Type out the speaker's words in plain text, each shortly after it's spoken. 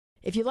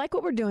If you like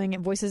what we're doing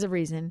at Voices of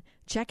Reason,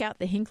 check out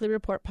the Hinckley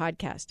Report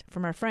podcast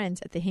from our friends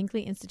at the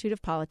Hinckley Institute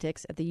of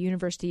Politics at the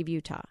University of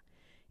Utah.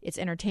 It's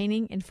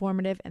entertaining,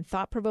 informative, and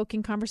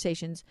thought-provoking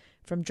conversations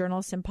from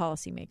journalists and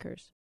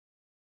policymakers.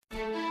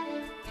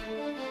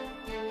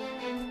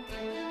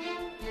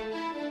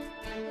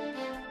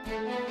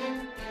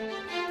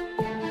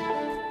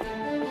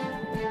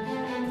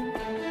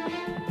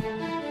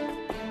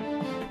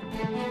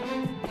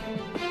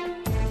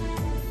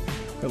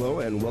 Hello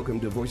and welcome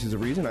to Voices of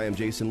Reason. I am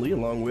Jasen Lee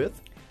along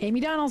with Amy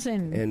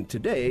Donaldson. And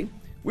today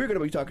we're going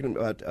to be talking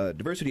about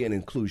diversity and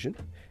inclusion.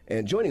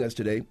 And joining us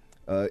today,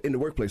 in the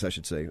workplace I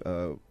should say,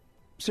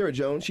 Sara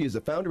Jones. She is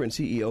the founder and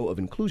CEO of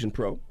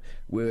InclusionPro.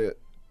 We're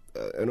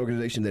an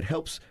organization that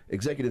helps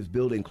executives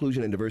build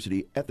inclusion and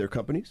diversity at their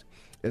companies,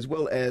 as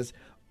well as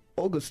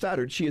Olga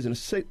Stoddard. She is an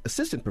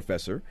assistant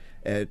professor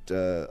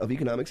of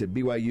economics at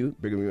BYU,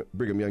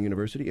 Brigham Young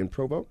University in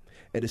Provo,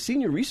 and a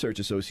senior research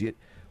associate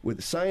with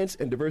the Science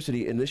and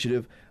Diversity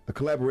Initiative, a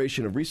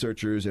collaboration of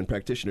researchers and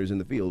practitioners in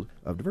the field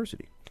of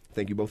diversity.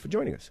 Thank you both for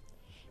joining us.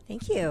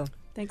 Thank you.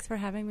 Thanks for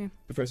having me.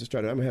 Professor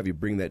Stoddard, I'm going to have you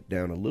bring that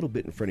down a little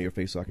bit in front of your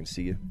face so I can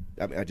see you.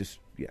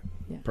 Yeah.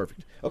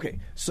 Perfect. Okay,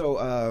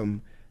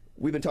 so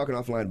we've been talking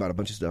offline about a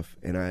bunch of stuff,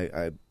 and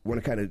I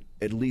want to kind of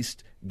at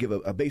least give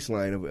a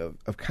baseline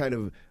of kind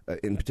of,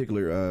 in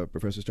particular,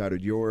 Professor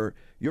Stoddard, your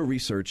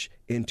research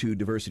into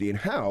diversity and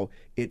how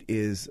it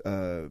is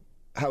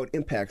how it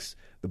impacts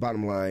the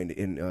bottom line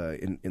in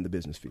the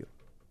business field.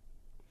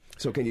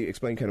 So can you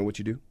explain kind of what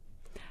you do?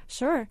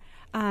 Sure.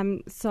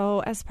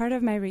 So as part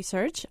of my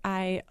research,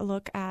 I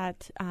look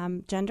at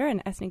gender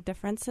and ethnic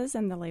differences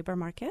in the labor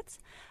markets.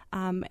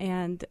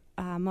 And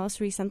most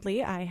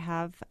recently, I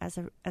have, as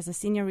a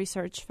senior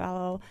research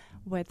fellow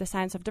with the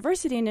Science of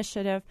Diversity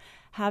Initiative,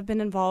 have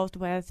been involved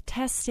with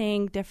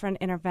testing different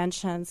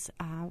interventions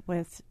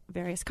with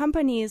various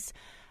companies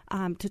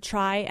to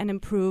try and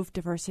improve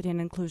diversity and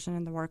inclusion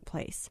in the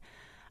workplace.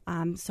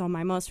 So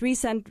my most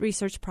recent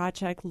research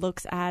project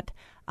looks at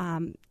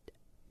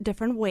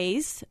different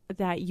ways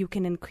that you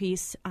can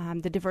increase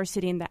the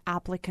diversity in the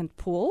applicant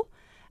pool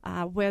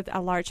with a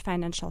large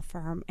financial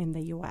firm in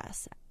the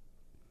U.S.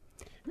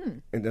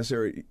 And that's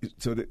Sarah.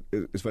 So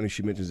it's funny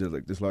she mentions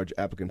this large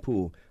applicant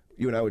pool.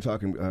 You and I were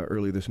talking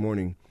earlier this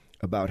morning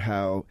about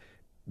how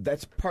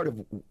that's part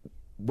of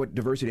what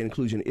diversity and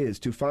inclusion is,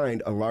 to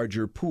find a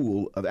larger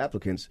pool of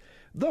applicants,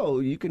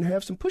 though you can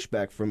have some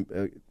pushback from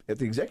at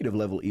the executive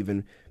level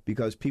even,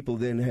 because people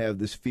then have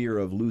this fear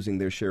of losing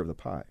their share of the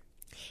pie.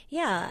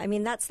 Yeah, I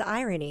mean, that's the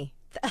irony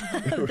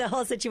of the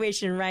whole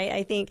situation, right?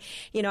 I think,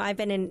 I've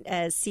been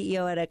as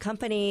CEO at a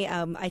company.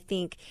 I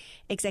think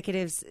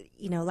executives,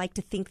 like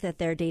to think that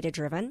they're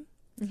data-driven.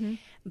 Mm-hmm.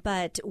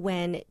 But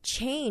when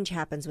change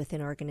happens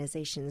within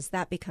organizations,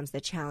 that becomes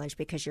the challenge,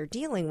 because you're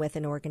dealing with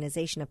an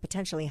organization of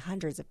potentially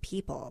hundreds of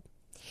people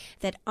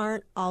that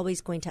aren't always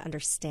going to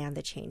understand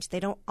the change. They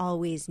don't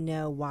always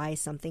know why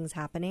something's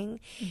happening.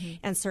 Mm-hmm.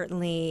 And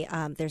certainly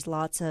there's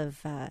lots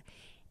of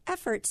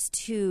efforts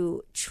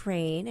to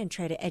train and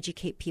try to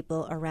educate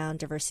people around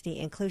diversity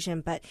and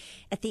inclusion. But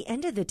at the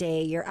end of the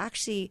day,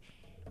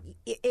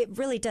 it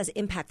really does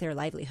impact their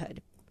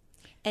livelihood.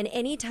 And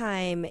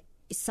anytime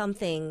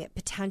something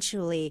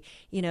potentially,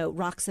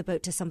 rocks the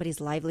boat to somebody's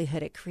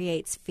livelihood, it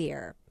creates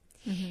fear.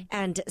 Mm-hmm.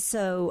 And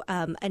so,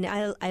 and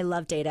I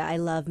love data. I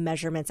love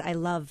measurements. I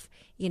love,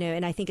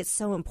 and I think it's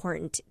so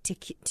important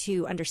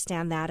to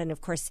understand that. And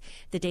of course,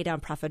 the data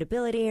on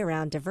profitability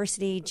around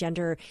diversity,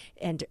 gender,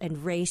 and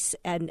race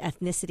and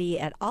ethnicity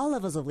at all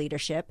levels of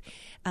leadership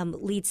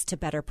leads to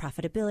better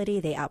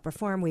profitability. They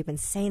outperform. We've been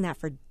saying that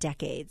for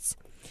decades.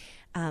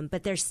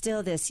 But there's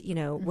still this,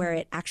 mm-hmm.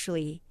 where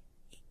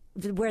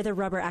the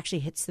rubber actually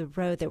hits the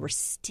road that we're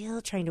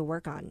still trying to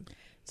work on.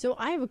 So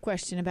I have a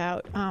question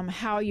about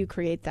how you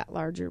create that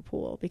larger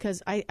pool,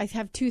 because I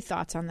have two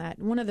thoughts on that.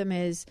 One of them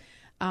is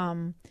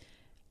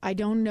I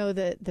don't know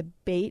that the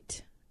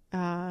bait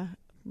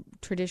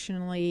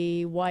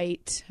traditionally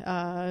white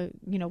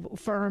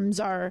firms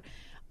are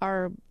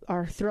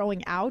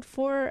throwing out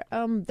for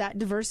that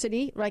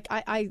diversity. Like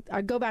I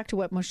go back to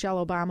what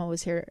Michelle Obama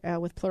was here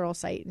with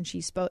Pluralsight, and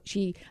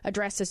she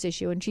addressed this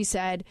issue, and she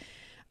said,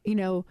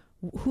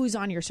 who's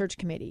on your search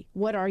committee?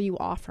 What are you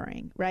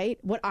offering, right?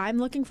 What I'm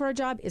looking for a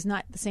job is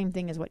not the same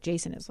thing as what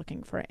Jasen is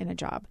looking for in a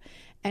job.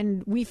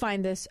 And we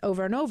find this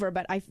over and over,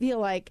 but I feel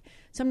like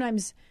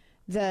sometimes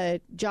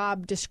the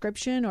job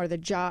description or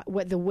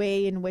the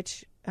way in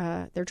which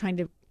they're trying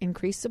to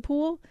increase the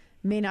pool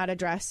may not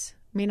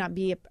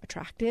be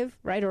attractive,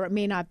 right? Or it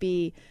may not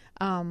be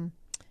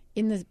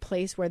in the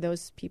place where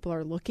those people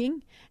are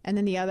looking. And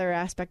then the other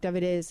aspect of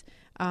it is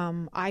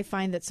I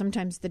find that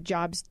sometimes the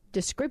job's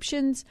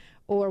descriptions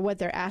or what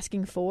they're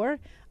asking for,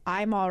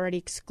 I'm already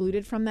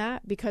excluded from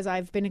that because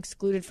I've been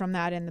excluded from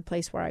that in the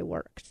place where I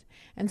worked.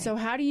 And right. So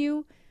how do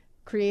you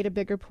create a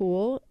bigger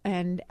pool,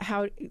 and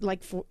how,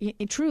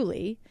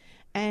 truly,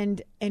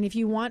 and if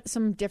you want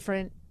some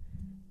different,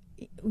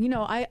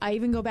 I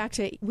even go back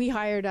to, we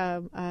hired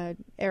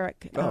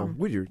Eric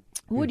Woodyard.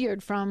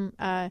 Woodyard from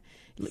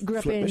grew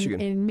up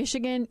in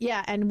Michigan,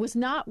 yeah, and was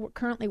not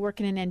currently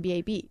working in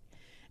NBA beat.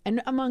 And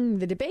among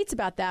the debates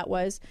about that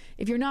was,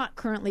 if you're not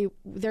currently,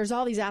 there's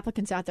all these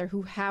applicants out there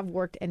who have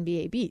worked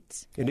NBA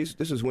beats. And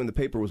this is when the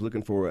paper was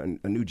looking for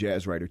a new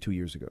jazz writer 2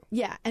 years ago.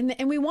 Yeah, and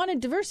we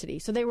wanted diversity,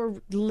 so they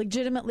were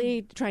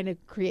legitimately trying to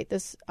create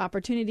this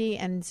opportunity.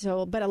 And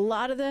so, but a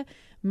lot of the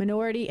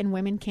minority and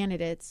women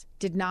candidates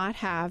did not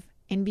have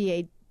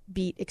NBA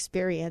beat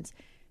experience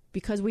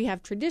because we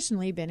have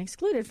traditionally been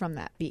excluded from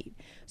that beat.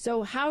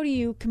 So how do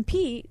you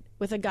compete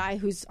with a guy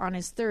who's on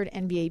his third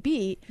NBA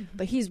beat,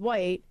 but he's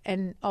white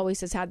and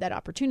always has had that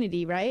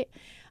opportunity, right?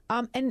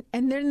 And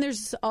then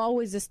there's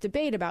always this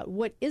debate about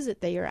what is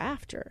it that you're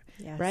after,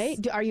 right?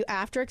 Are you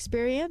after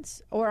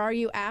experience or are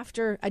you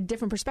after a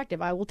different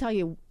perspective? I will tell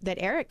you that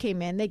Eric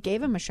came in, they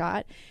gave him a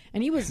shot,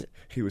 and he was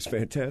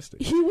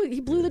fantastic.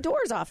 He blew the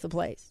doors off the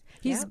place.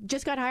 He's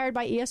just got hired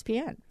by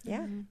ESPN,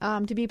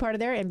 to be part of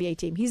their NBA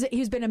team.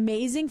 He's been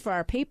amazing for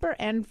our paper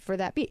and for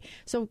that beat.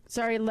 So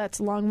sorry, that's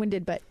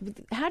long-winded, but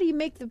how do you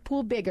make the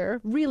pool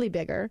bigger, really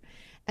bigger,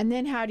 and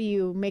then how do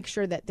you make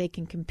sure that they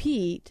can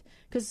compete?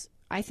 Because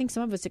I think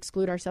some of us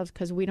exclude ourselves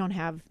because we don't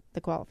have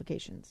the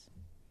qualifications.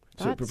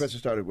 So, Professor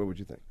Stoddard, what would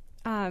you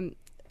think?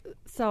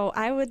 So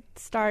I would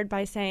start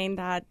by saying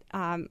that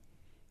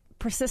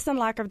persistent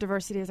lack of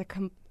diversity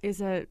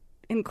is a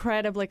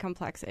incredibly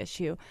complex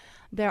issue.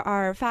 There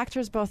are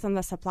factors both on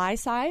the supply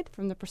side,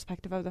 from the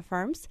perspective of the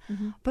firms,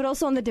 but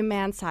also on the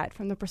demand side,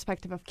 from the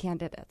perspective of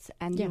candidates.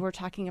 And you were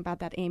talking about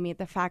that, Amy,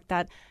 the fact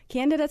that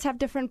candidates have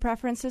different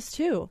preferences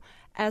too.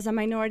 As a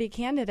minority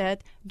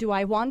candidate, do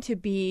I want to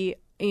be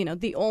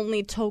the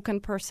only token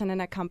person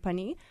in a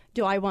company?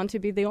 Do I want to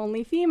be the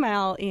only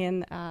female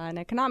in an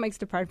economics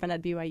department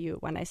at BYU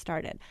when I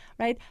started,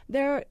 right?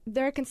 There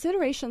are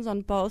considerations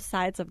on both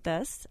sides of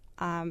this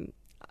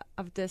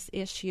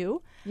issue.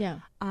 Yeah.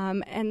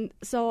 And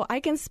so I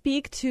can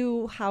speak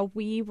to how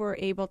we were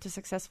able to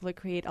successfully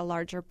create a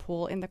larger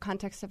pool in the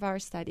context of our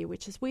study,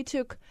 which is we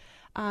took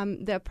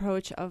the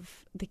approach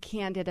of the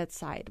candidate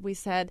side. We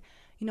said,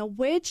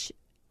 which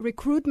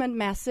recruitment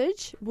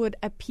message would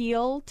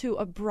appeal to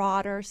a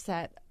broader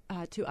set,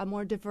 to a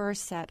more diverse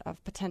set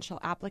of potential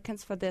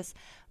applicants for this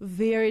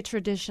very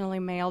traditionally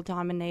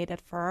male-dominated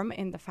firm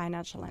in the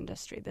financial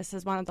industry. This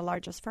is one of the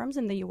largest firms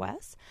in the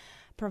U.S.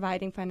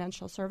 providing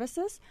financial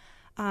services.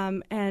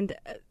 And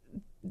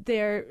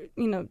they're,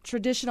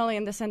 traditionally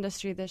in this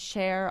industry, the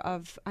share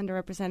of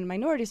underrepresented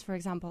minorities, for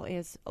example,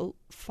 is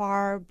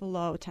far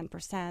below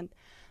 10%.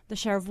 The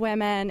share of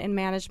women in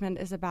management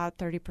is about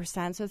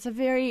 30%. So it's a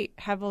very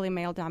heavily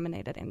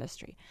male-dominated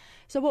industry.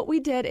 So what we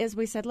did is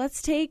we said,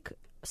 let's take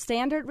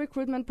standard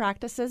recruitment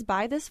practices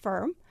by this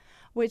firm,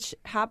 which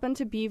happen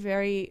to be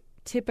very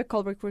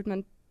typical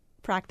recruitment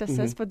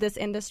practices for this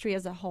industry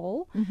as a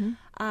whole,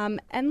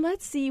 and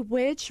let's see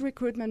which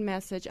recruitment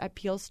message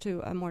appeals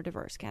to a more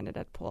diverse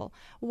candidate pool.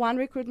 One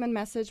recruitment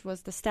message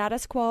was the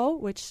status quo,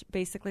 which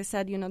basically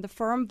said, the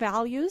firm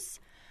values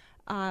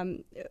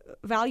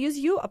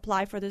you,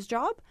 apply for this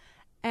job.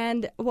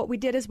 And what we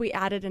did is we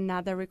added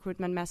another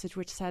recruitment message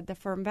which said the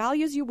firm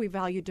values you, we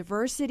value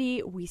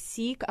diversity, we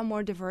seek a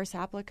more diverse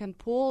applicant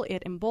pool,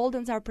 it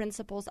emboldens our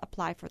principles,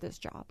 apply for this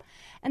job.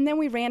 And then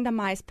we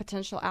randomized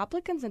potential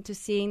applicants into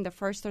seeing the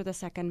first or the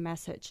second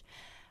message.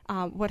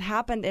 What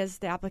happened is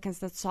the applicants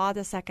that saw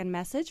the second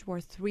message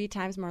were 3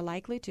 times more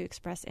likely to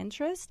express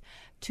interest,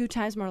 2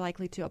 times more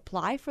likely to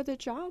apply for the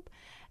job,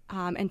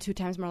 and 2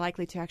 times more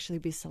likely to actually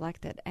be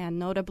selected. And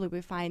notably,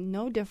 we find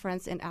no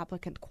difference in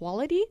applicant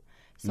quality.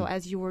 So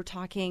as you were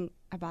talking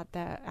about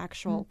the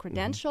actual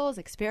credentials,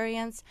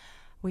 experience,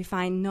 we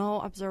find no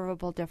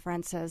observable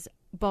differences.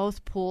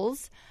 Both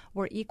pools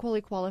were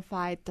equally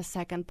qualified. The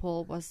second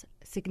pool was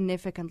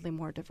significantly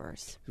more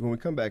diverse. When we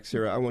come back,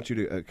 Sara, I want you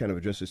to kind of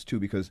address this too,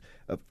 because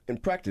in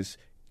practice,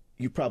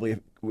 you probably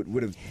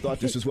would have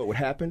thought this is what would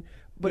happen,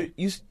 but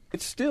it's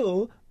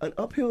still an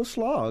uphill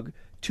slog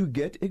to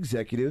get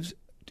executives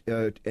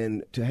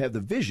and to have the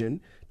vision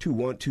to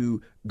want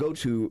to go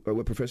to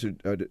what Professor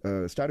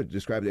Stoddard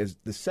described as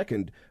the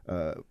second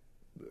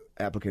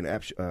applicant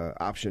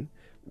option,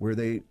 where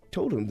they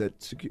told him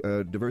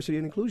that diversity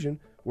and inclusion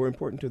were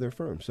important to their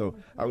firm. So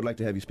I would like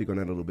to have you speak on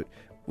that a little bit.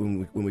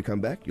 When we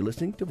come back, you're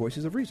listening to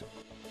Voices of Reason.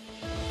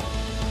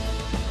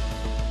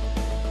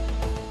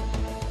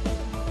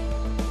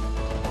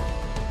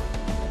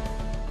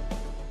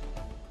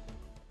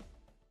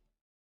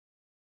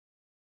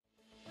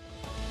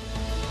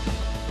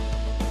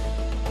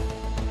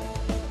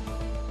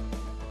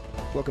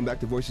 Welcome back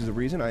to Voices of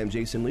Reason. I am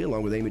Jasen Lee,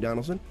 along with Amy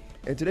Donaldson.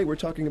 And today we're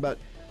talking about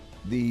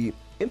the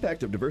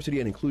impact of diversity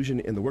and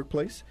inclusion in the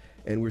workplace.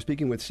 And we're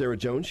speaking with Sara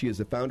Jones. She is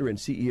the founder and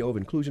CEO of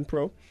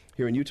InclusionPro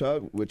here in Utah,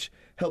 which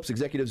helps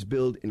executives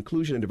build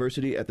inclusion and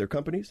diversity at their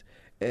companies.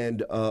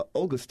 And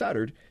Olga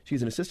Stoddard,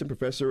 she's an assistant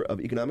professor of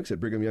economics at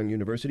Brigham Young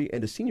University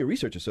and a senior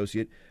research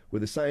associate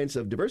with the Science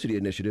of Diversity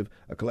Initiative,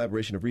 a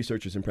collaboration of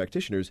researchers and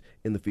practitioners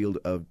in the field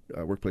of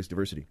workplace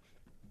diversity.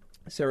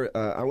 Sara,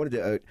 I wanted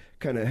to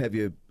kind of have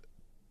you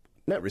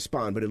not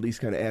respond, but at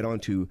least kind of add on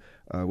to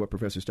what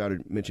Professor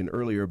Stoddard mentioned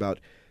earlier about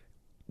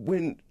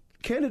when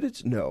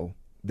candidates know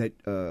that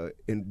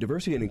in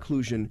diversity and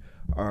inclusion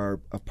are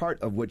a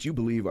part of what you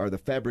believe are the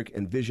fabric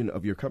and vision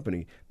of your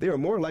company, they are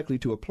more likely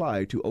to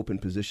apply to open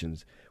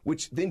positions,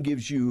 which then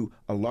gives you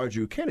a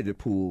larger candidate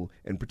pool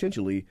and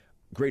potentially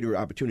greater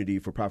opportunity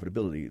for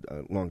profitability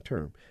long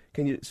term.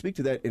 Can you speak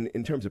to that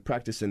in terms of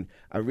practice? And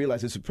I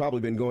realize this has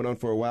probably been going on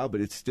for a while, but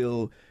it's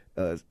still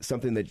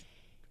something that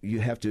you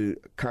have to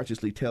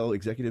consciously tell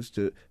executives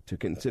to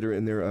consider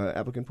in their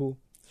applicant pool?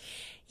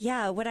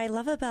 Yeah, what I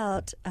love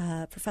about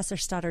Professor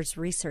Stoddard's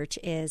research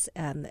is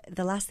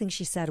the last thing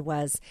she said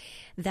was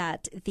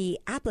that the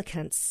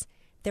applicants,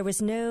 there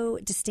was no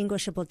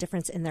distinguishable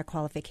difference in their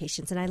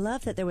qualifications. And I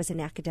love that there was an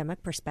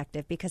academic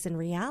perspective, because in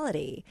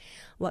reality,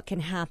 what can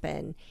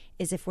happen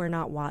is, if we're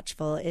not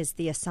watchful, is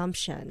the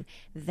assumption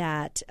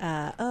that,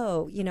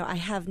 I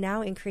have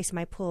now increased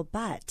my pool,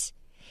 but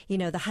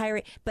the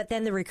hiring, but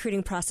then the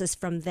recruiting process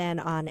from then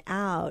on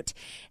out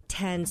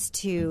tends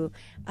to,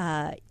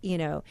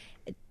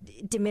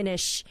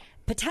 diminish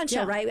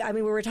potential, right? I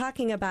mean, we were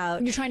talking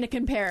about you're trying to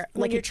compare,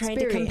 when you're trying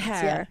to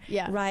compare,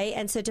 yeah. Right?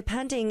 And so,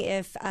 depending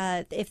if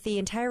the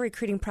entire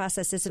recruiting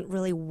process isn't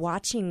really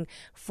watching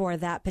for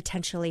that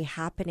potentially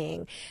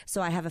happening.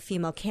 So, I have a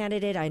female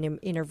candidate, I'm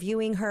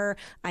interviewing her.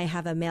 I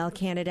have a male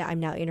candidate, I'm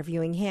now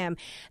interviewing him.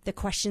 The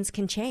questions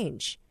can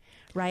change.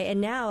 Right.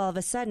 And now all of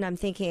a sudden I'm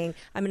thinking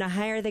I'm going to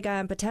hire the guy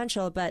on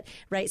potential. But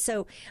right.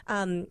 So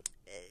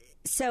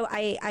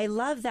I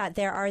love that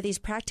there are these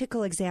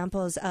practical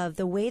examples of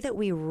the way that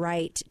we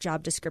write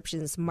job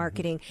descriptions,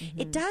 marketing. Mm-hmm.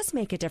 It does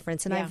make a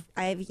difference. And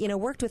I've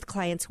worked with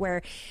clients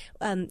where,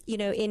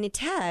 in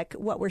tech,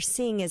 what we're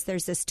seeing is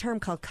there's this term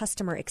called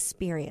customer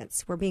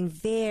experience. We're being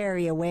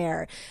very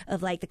aware of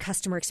the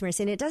customer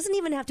experience. And it doesn't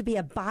even have to be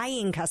a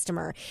buying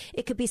customer.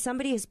 It could be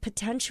somebody who's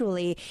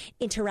potentially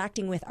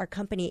interacting with our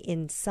company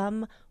in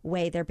some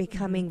way. They're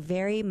becoming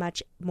very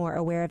much more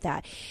aware of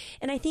that.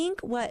 And I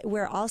think what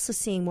we're also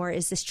seeing more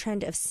is this trend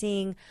of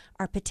seeing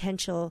our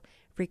potential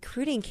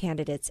recruiting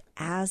candidates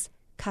as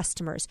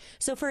customers.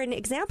 So for an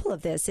example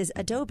of this is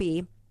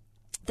Adobe.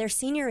 Their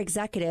senior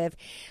executive,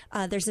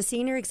 there's a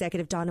senior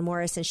executive, Donna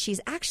Morris, and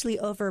she's actually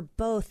over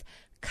both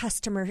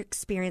customer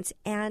experience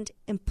and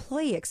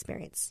employee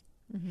experience.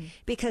 Mm-hmm.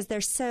 Because they're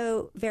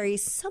so very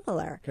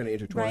similar. Kind of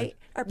intertwined. Right?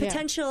 Our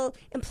potential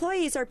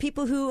employees are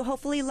people who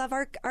hopefully love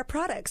our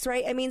products,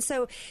 right? I mean,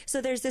 so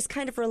there's this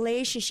kind of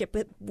relationship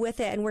with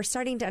it, and we're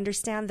starting to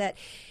understand that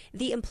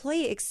the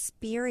employee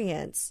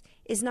experience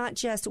is not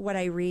just what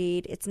I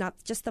read, it's not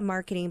just the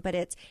marketing, but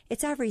it's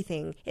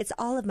everything. It's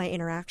all of my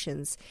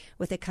interactions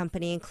with a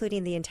company,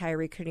 including the entire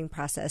recruiting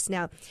process.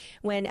 Now,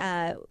 when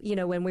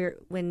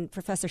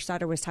Professor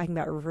Stoddard was talking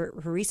about her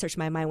research,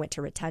 my mind went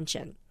to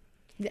retention.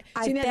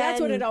 See,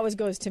 that's what it always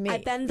goes to me.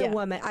 I've been the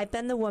woman. I've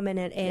been the woman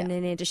in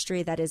an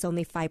industry that is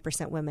only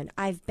 5% women.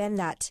 I've been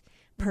that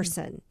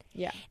person.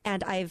 Yeah.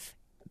 And I've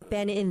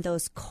been in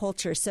those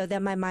cultures. So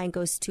then my mind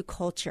goes to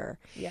culture.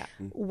 Yeah.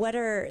 What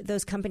are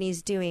those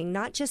companies doing?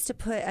 Not just to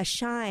put a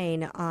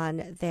shine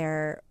on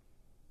their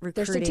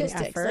recruiting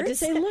statistics, efforts. like to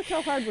say, look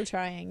how hard we're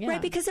trying. Yeah.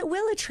 Right, because it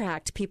will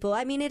attract people.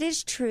 I mean, it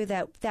is true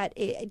that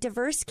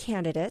diverse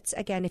candidates,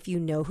 again, if you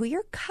know who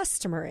your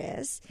customer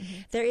is,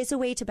 there is a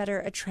way to better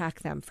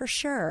attract them, for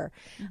sure.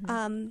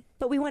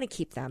 But we want to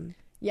keep them.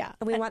 Yeah.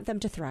 And we want them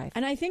to thrive.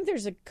 And I think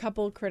there's a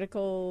couple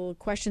critical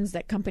questions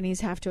that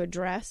companies have to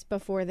address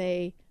before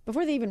they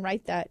even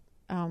write that,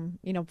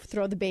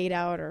 throw the bait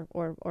out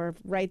or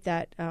write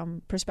that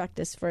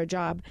prospectus for a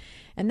job.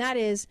 And that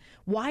is,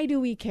 why do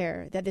we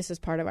care that this is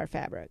part of our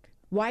fabric?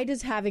 Why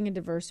does having a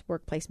diverse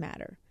workplace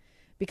matter?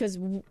 Because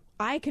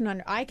I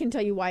can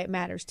tell you why it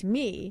matters to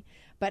me,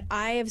 but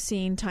I have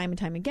seen time and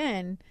time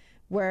again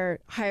where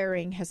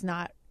hiring has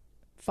not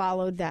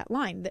followed that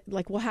line.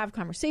 Like, we'll have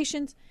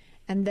conversations,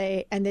 and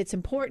it's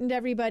important to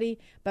everybody,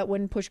 but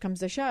when push comes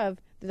to shove,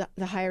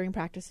 the hiring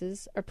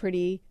practices are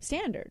pretty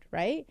standard,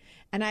 right?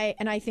 And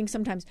I think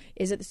sometimes,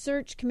 is it the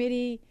search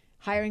committee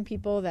hiring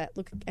people that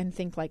look and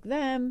think like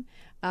them?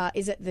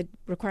 Is it the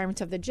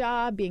requirements of the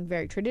job being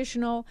very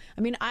traditional?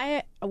 I mean,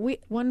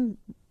 one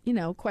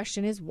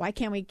question is, why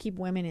can't we keep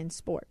women in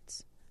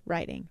sports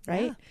writing,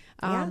 right?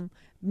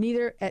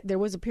 There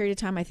was a period of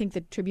time, I think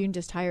the Tribune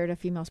just hired a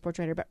female sports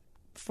writer, but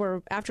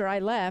after I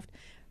left,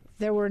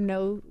 there were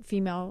no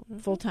female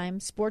full-time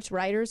sports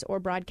writers or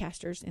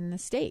broadcasters in the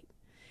state.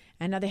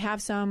 And now they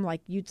have some,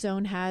 like Youth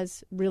Zone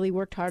has really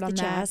worked hard on that.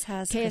 Jazz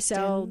has.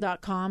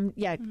 KSL.com,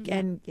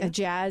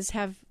 Jazz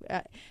have.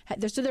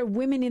 So there are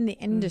women in the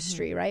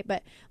industry, right?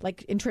 But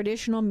like in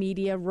traditional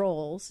media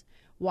roles,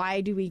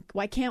 why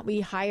can't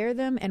we hire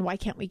them, and why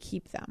can't we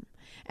keep them?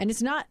 And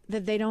it's not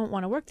that they don't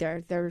want to work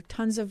there. There are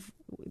tons of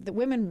the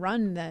women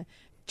run the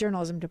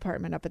journalism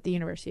department up at the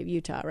University of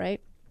Utah,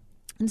 right?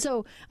 And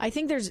so I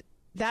think there's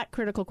that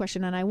critical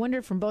question. And I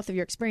wonder, from both of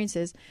your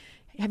experiences,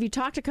 have you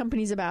talked to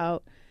companies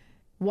about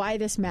why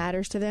this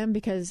matters to them?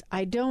 Because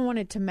I don't want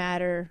it to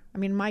matter. I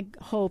mean, my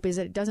hope is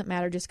that it doesn't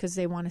matter just because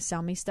they want to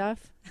sell me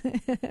stuff.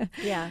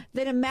 Yeah.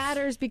 That it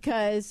matters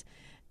because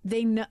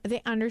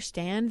they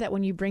understand that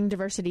when you bring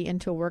diversity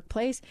into a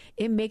workplace,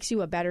 it makes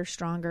you a better,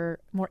 stronger,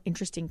 more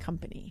interesting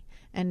company.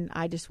 And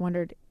I just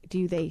wondered,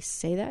 do they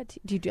say that?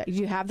 Do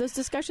you have those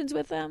discussions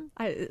with them?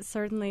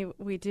 Certainly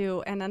we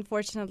do. And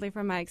unfortunately,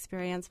 from my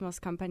experience,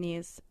 most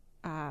companies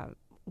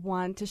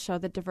want to show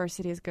that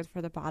diversity is good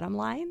for the bottom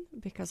line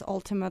because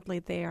ultimately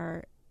they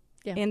are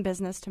in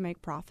business to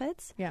make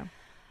profits. Yeah.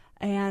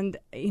 And,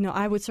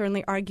 I would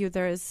certainly argue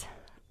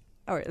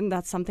and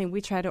that's something we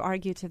try to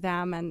argue to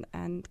them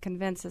and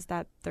convince is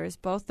that there is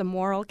both the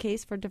moral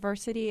case for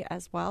diversity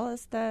as well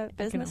as the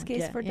business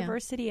case for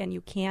diversity, and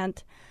you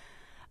can't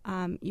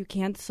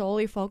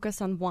solely focus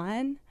on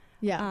one.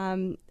 Yeah.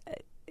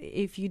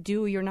 If you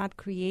do, you're not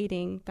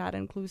creating that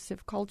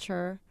inclusive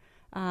culture.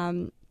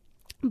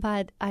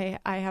 But I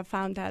have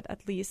found that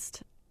at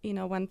least,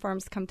 when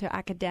firms come to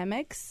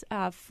academics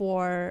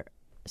for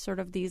sort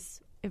of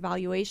these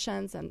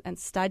evaluations and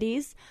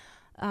studies,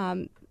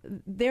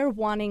 they're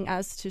wanting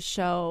us to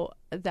show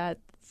that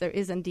there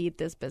is indeed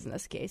this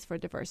business case for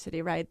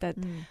diversity, right?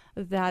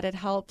 That it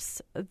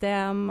helps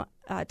them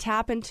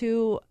tap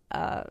into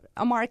a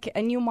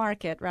new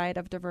market, right,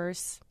 of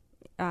diverse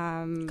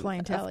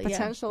clientele,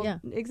 potential,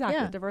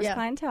 diverse Yeah.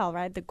 clientele,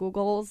 right? The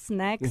Google's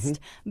next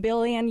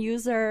billion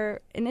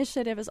user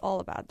initiative is all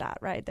about that,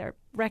 right? They're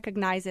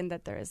recognizing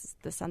that there is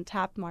this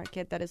untapped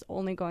market that is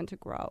only going to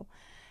grow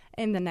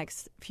in the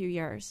next few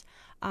years.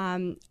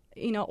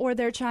 Or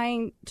they're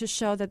trying to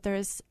show that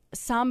there's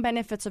some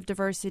benefits of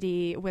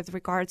diversity with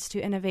regards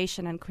to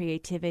innovation and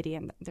creativity,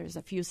 and there's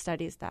a few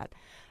studies that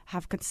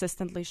have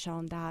consistently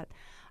shown that.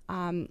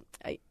 I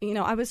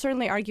would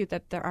certainly argue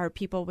that there are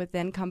people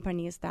within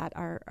companies that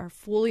are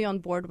fully on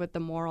board with the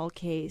moral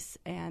case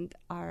and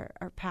are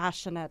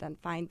passionate and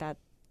find that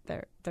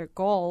their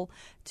goal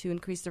to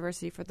increase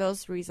diversity for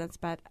those reasons.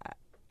 But,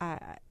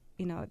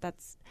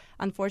 that's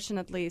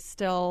unfortunately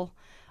still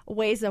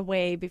ways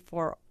away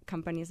before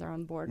companies are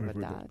on board with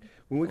that.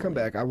 When we come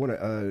back, I want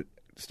to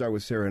start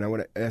with Sara, and I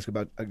want to ask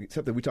about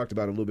something we talked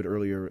about a little bit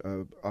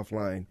earlier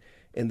offline,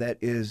 and that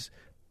is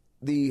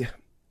the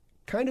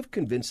kind of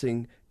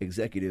convincing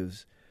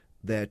executives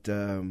that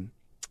the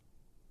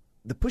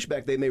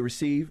pushback they may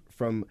receive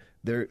from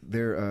their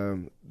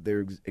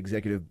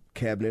executive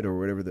cabinet or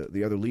whatever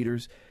the other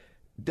leaders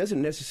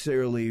doesn't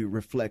necessarily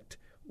reflect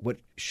what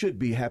should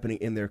be happening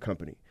in their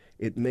company.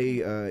 It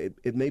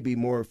may be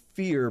more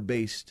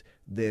fear-based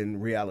than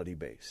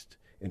reality-based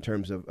in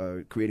terms of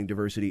creating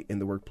diversity in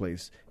the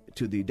workplace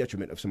to the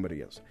detriment of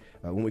somebody else.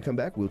 When we come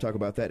back, we'll talk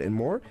about that and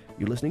more.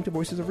 You're listening to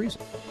Voices of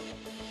Reason.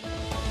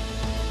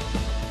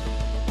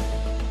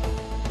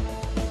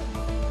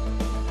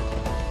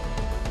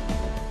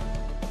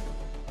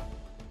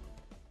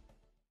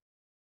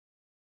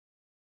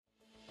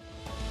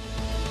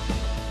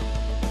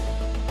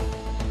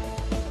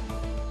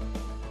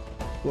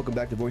 Welcome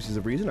back to Voices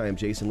of Reason. I am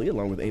Jasen Lee,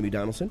 along with Amy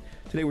Donaldson.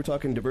 Today we're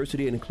talking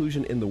diversity and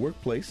inclusion in the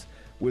workplace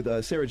with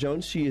Sara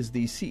Jones. She is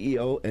the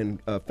CEO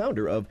and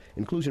founder of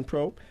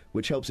InclusionPro,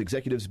 which helps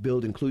executives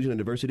build inclusion and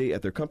diversity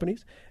at their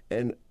companies.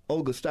 And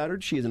Olga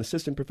Stoddard, she is an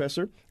assistant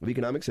professor of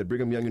economics at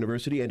Brigham Young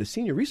University and a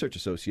senior research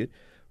associate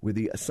with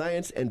the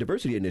Science and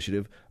Diversity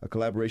Initiative, a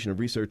collaboration of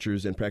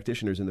researchers and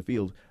practitioners in the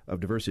field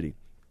of diversity.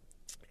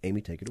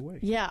 Amy, take it away.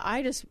 Yeah,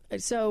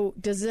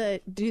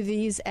 do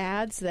these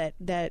ads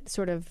that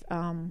sort of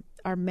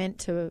are meant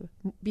to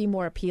be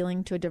more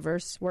appealing to a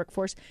diverse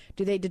workforce,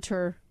 do they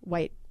deter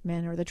white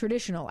men or the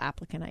traditional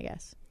applicant, I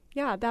guess?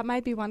 Yeah, that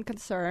might be one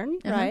concern,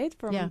 right,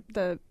 from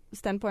the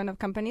standpoint of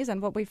companies.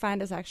 And what we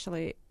find is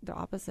actually the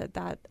opposite,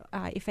 that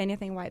if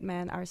anything, white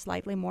men are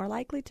slightly more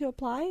likely to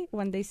apply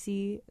when they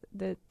see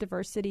the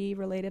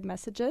diversity-related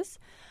messages.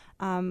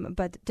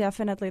 But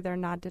definitely they're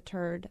not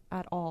deterred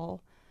at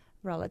all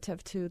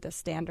relative to the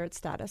standard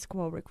status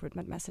quo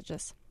recruitment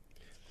messages.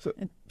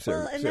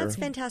 Sara, that's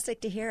fantastic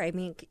to hear. I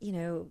mean,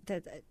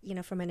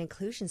 from an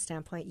inclusion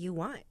standpoint, you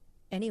want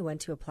anyone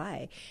to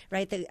apply,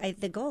 right?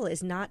 The goal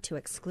is not to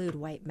exclude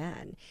white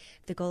men.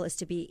 The goal is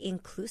to be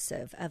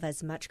inclusive of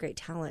as much great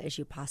talent as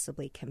you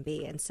possibly can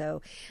be. And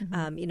so,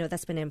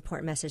 that's been an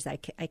important message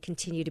that I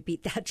continue to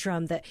beat that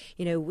drum that,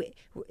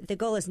 the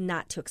goal is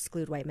not to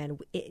exclude white men.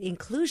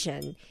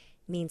 Inclusion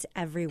means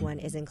everyone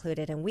is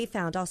included. And we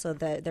found also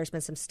that there's been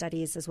some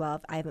studies as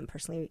well. I haven't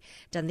personally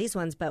done these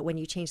ones, but when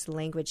you change the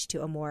language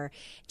to a more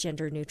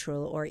gender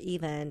neutral or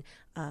even,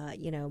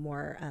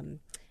 more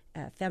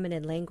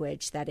feminine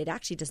language, that it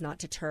actually does not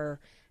deter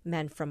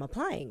men from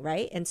applying,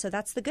 right? And so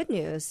that's the good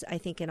news, I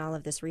think, in all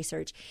of this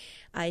research.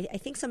 I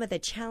think some of the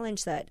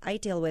challenge that I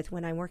deal with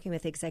when I'm working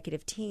with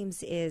executive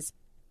teams is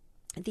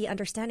the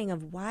understanding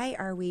of why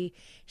are we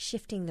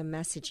shifting the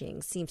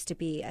messaging seems to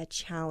be a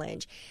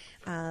challenge.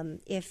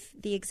 If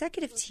the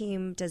executive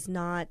team does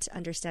not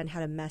understand how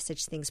to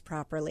message things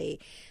properly,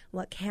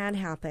 what can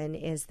happen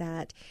is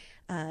that,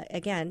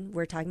 again,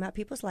 we're talking about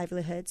people's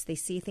livelihoods. They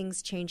see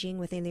things changing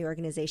within the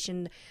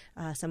organization.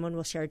 Someone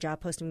will share a job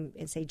post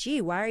and say,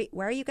 gee, why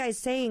are you guys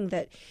saying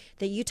that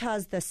Utah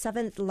is the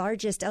 7th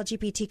largest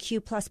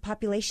LGBTQ plus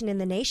population in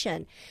the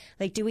nation?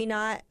 Like, do we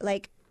not,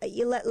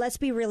 let's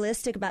be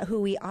realistic about who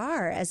we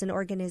are as an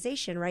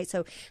organization, right?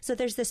 So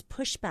there's this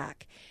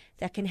pushback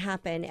that can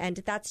happen, and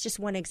that's just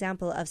one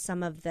example of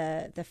some of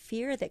the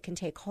fear that can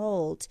take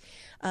hold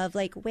of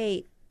like,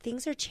 wait,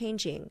 things are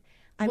changing.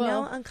 I'm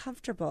now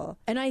uncomfortable.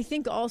 And I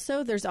think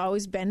also there's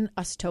always been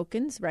us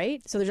tokens,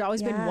 right? So there's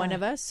always been one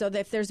of us. So that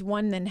if there's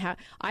one, then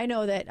I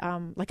know that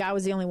like I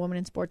was the only woman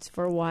in sports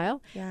for a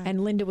while,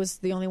 and Linda was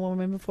the only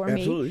woman before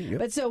Absolutely, me. yep.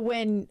 But so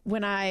when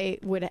I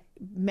would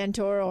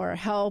mentor or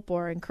help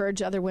or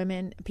encourage other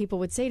women, people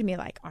would say to me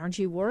like, "Aren't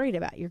you worried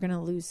about you're going to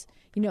lose,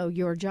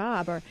 your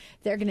job, or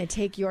they're going to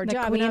take your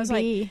job?" And I was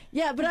like,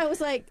 "Yeah," but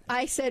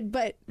I said,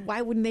 "But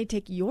why wouldn't they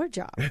take your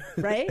job?"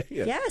 Right?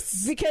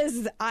 Yes,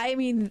 because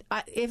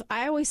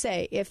I always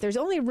say, if there's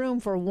only room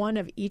for one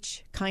of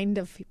each kind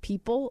of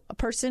a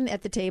person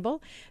at the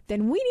table,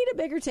 then we need a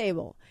bigger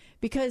table.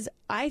 Because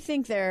I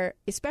think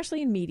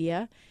especially in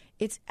media,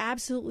 it's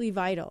absolutely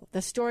vital.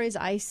 The stories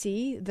I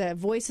see, the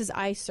voices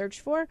I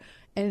search for,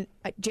 and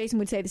Jasen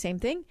would say the same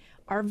thing,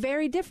 are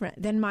very different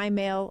than my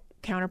male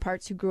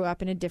counterparts who grew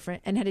up in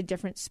had a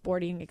different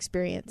sporting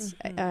experience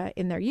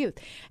in their youth.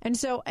 And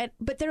so,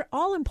 but they're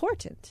all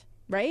important.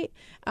 Right?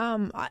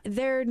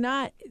 They're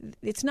not.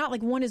 It's not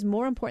like one is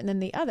more important than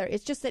the other.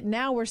 It's just that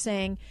now we're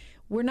saying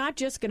we're not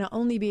just going to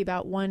only be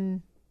about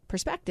one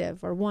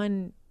perspective or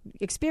one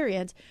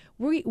experience.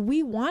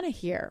 We want to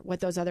hear what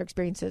those other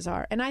experiences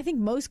are. And I think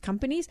most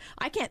companies,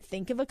 I can't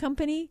think of a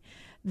company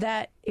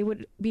that it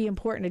would be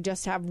important to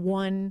just have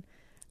one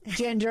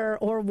gender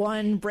or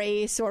one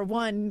race or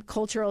one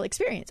cultural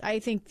experience. I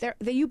think that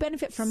you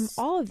benefit from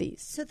all of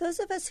these. So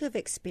those of us who have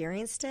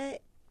experienced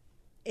it,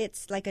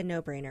 it's like a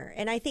no-brainer.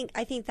 And I think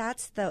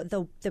that's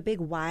the big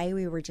why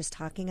we were just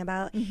talking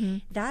about. Mm-hmm.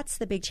 That's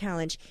the big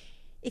challenge.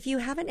 If you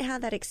haven't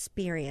had that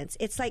experience,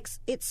 it's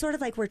sort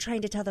of like we're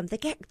trying to tell them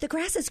the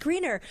grass is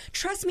greener.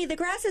 Trust me, the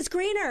grass is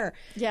greener.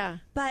 Yeah.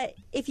 But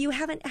if you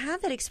haven't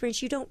had that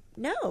experience, you don't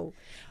know.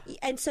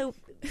 And so,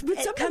 but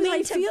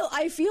sometimes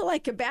I feel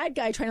like a bad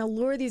guy trying to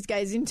lure these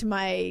guys into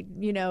my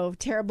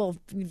terrible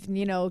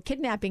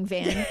kidnapping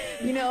van.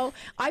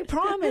 I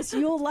promise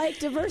you'll like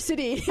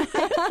diversity.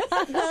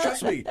 Well,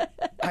 Trust me,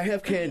 I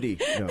have candy.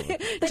 No.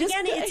 But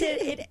again,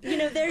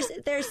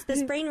 there's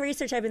this brain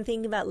research I've been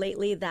thinking about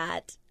lately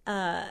that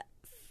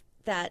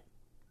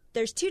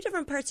there's two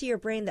different parts of your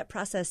brain that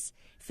process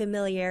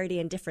familiarity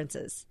and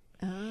differences.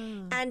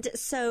 Oh. And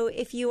so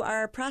if you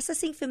are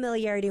processing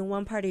familiarity in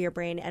one part of your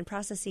brain and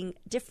processing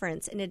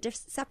difference in a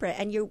separate,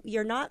 and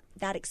you're not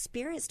that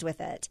experienced with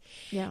it,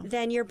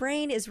 then your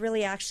brain is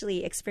really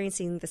actually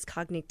experiencing this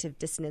cognitive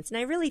dissonance. And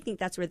I really think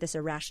that's where this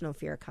irrational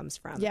fear comes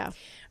from. Yeah.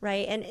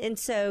 Right? And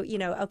so,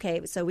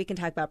 okay, so we can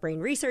talk about brain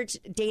research,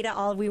 data,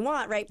 all we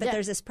want, right? But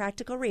there's this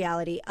practical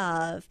reality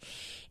of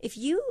if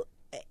you,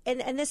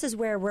 and this is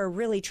where we're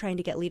really trying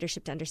to get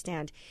leadership to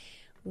understand,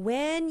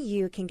 when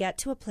you can get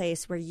to a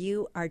place where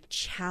you are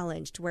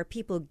challenged, where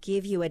people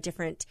give you a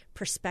different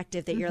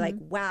perspective that you're like,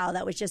 wow,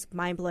 that was just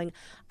mind-blowing.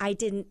 I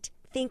didn't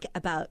think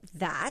about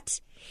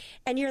that.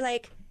 And you're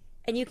like,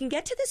 and you can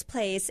get to this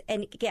place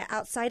and get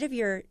outside of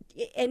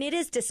and it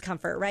is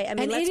discomfort, right? I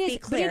mean, let's be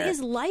clear. But it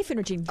is life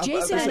enriching.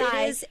 Jasen and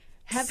I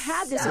have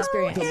had this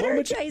experience.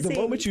 The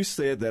moment you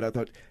said that, I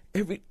thought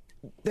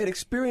that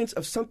experience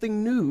of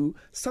something new,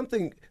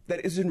 something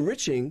that is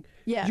enriching,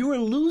 you are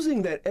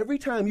losing that every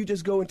time you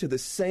just go into the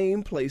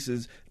same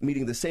places,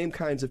 meeting the same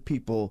kinds of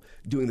people,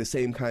 doing the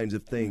same kinds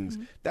of things.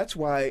 Mm-hmm. That's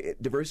why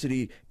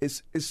diversity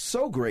is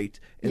so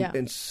great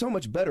and so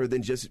much better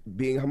than just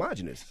being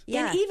homogenous.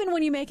 Yeah. And even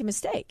when you make a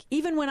mistake,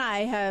 even when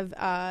I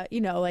have,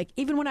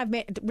 even when I've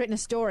written a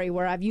story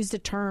where I've used a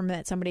term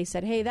that somebody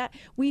said, hey, that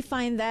we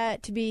find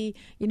that to be,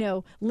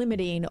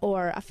 limiting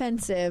or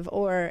offensive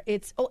or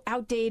it's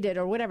outdated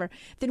or whatever,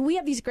 then we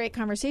have these great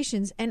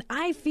conversations. And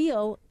I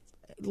feel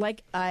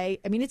like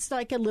it's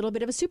like a little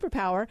bit of a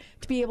superpower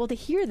to be able to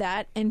hear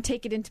that and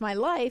take it into my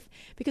life,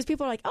 because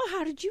people are like, oh,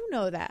 how did you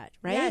know that?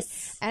 Right.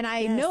 Yes. And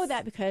I know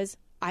that because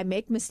I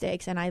make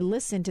mistakes and I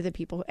listen to the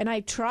people and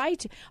I try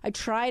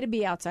to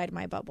be outside of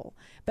my bubble,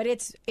 but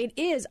it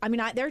is,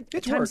 there's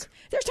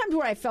times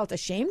where I felt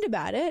ashamed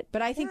about it,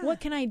 but I think, what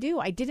can I do?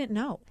 I didn't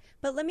know.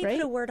 But let me put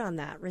a word on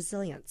that.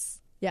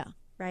 Resilience. Yeah.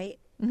 Right.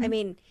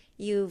 Mm-hmm.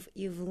 You've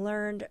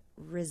learned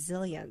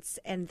resilience,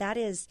 and that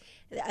is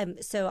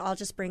so I'll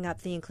just bring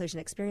up the Inclusion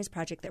Experience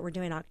Project that we're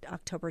doing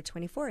October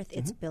 24th.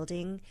 It's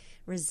building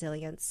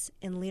resilience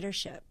in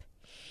leadership.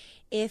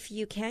 If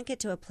you can't get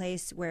to a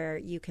place where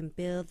you can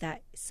build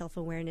that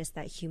self-awareness,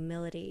 that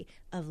humility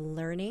of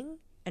learning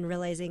and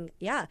realizing,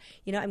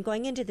 I'm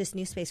going into this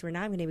new space where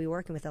now I'm going to be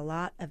working with a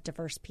lot of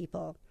diverse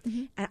people.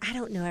 Mm-hmm. And I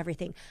don't know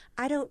everything.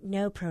 I don't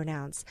know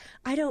pronouns.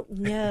 I don't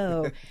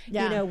know, what it's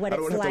like. I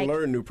don't have to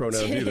learn new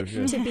pronouns either.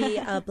 Yeah. To be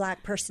a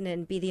Black person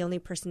and be the only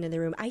person in the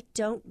room. I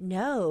don't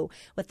know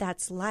what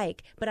that's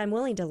like, but I'm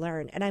willing to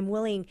learn and I'm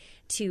willing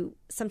to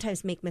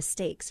sometimes make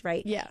mistakes,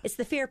 right? Yeah. It's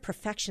the fear of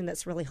perfection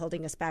that's really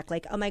holding us back.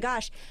 Like, oh my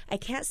gosh, I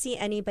can't see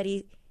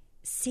anybody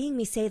seeing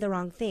me say the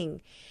wrong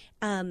thing.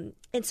 And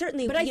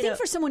certainly, but I think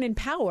for someone in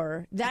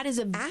power, that is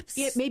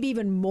maybe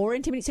even more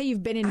intimidating. Say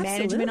you've been in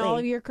management all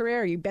of your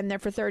career, or you've been there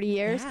for 30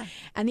 years,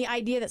 and the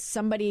idea that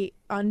somebody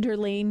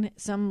underling,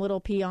 some little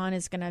peon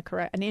is going to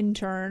correct, an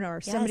intern or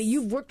somebody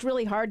you've worked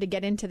really hard to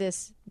get into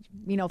this,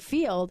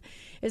 field,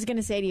 is going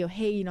to say to you,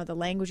 hey, the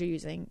language you're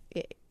using,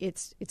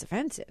 it's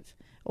offensive.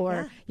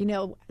 Or,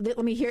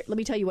 let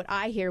me tell you what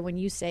I hear when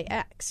you say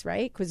X,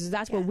 right? Because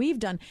that's what we've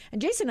done.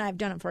 And Jason and I have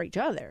done it for each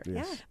other.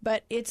 Yes. Yeah.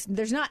 But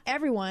there's not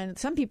everyone.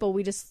 Some people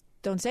we just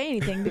don't say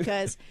anything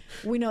because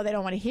we know they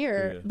don't want to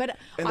hear. Yeah. But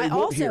and I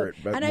also, hear it,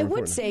 and I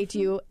would say to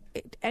you,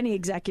 any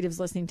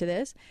executives listening to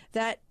this,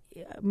 that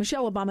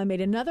Michelle Obama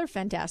made another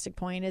fantastic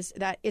point, is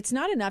that it's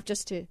not enough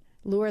just to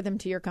lure them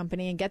to your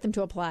company and get them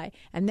to apply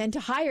and then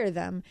to hire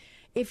them.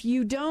 If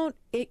you don't,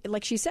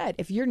 like she said,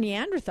 if you're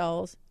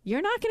Neanderthals,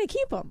 you're not going to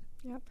keep them.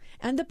 Yep.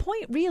 And the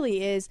point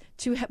really is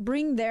to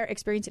bring their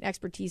experience and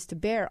expertise to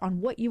bear on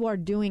what you are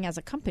doing as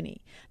a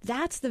company.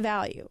 That's the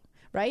value,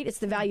 right? It's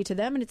the value to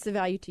them and it's the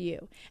value to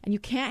you. And you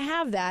can't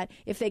have that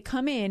if they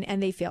come in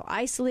and they feel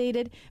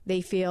isolated,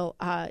 they feel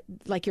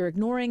like you're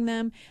ignoring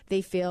them,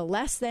 they feel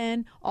less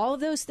than. All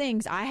of those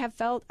things I have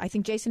felt. I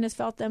think Jason has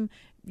felt them.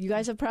 You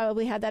guys have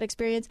probably had that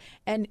experience.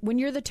 And when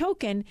you're the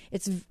token,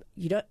 it's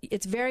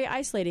very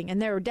isolating.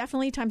 And there were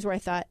definitely times where I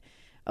thought,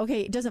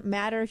 okay, it doesn't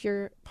matter if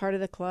you're part of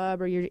the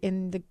club or you're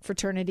in the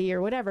fraternity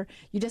or whatever.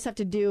 You just have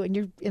to do, and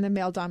you're in the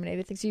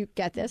male-dominated thing, so you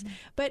get this.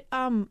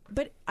 Mm-hmm.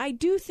 But I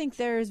do think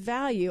there's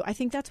value. I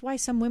think that's why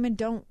some women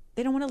don't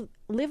want to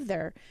live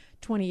their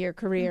 20-year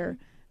career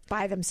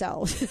by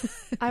themselves.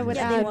 I would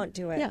add, they won't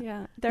do it.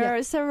 Yeah. There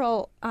are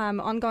several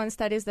ongoing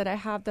studies that I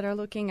have that are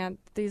looking at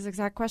these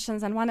exact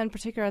questions, and one in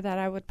particular that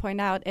I would point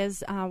out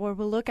is where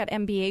we look at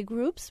MBA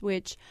groups,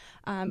 which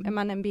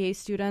among MBA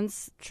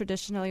students,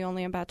 traditionally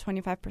only about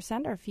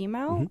 25% are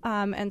female,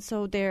 and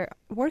so they're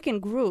working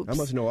groups. I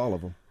must know all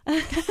of them.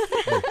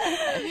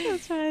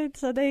 That's right.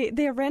 So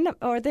they're random,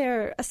 or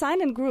they're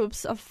assigned in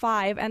groups of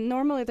 5, and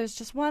normally there's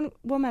just one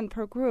woman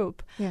per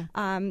group. Yeah.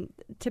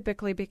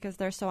 Typically because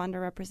they're so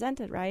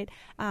underrepresented, right?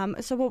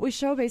 So what we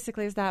show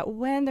basically is that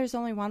when there's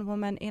only one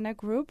woman in a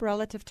group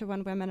relative to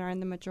when women are in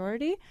the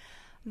majority,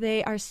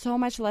 they are so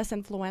much less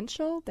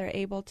influential.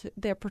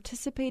 They're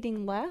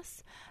participating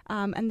less,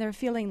 and they're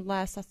feeling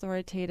less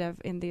authoritative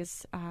in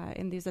these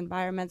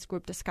environments,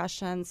 group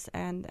discussions,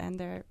 and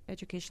their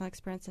educational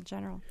experience in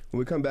general. When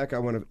we come back, I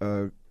want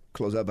to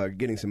close out by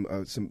getting some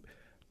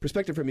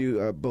perspective from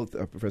you, both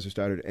Professor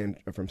Stoddard and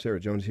from Sara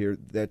Jones here,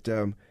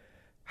 that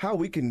how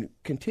we can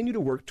continue to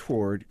work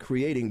toward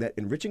creating that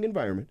enriching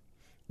environment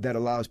that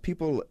allows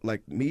people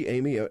like me,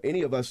 Amy, or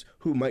any of us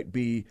who might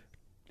be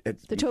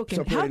the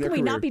token. How can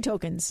we not be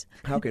tokens?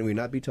 How can we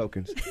not be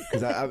tokens?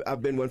 Because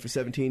I've been one for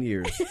 17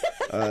 years,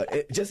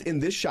 just in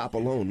this shop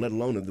alone, let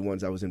alone the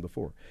ones I was in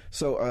before.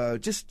 So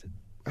just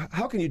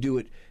how can you do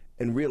it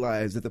and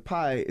realize that the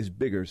pie is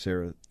bigger,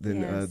 Sara,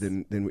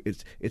 than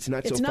it's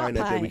not so finite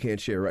that we can't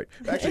share, right?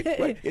 Actually,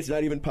 right, it's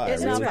not even pie.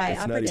 It's not pie.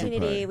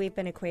 Opportunity, we've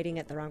been equating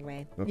it the wrong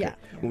way. Okay. Yeah.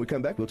 When we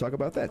come back, we'll talk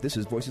about that. This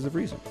is Voices of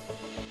Reason.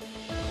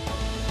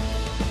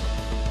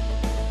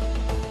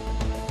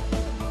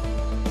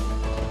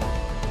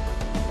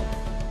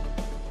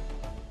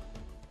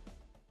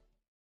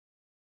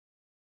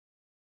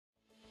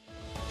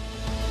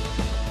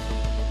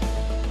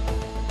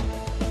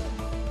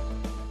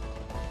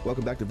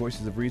 Welcome back to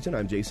Voices of Reason.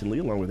 I'm Jasen Lee,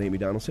 along with Amy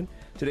Donaldson.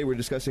 Today we're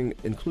discussing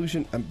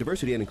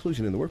diversity and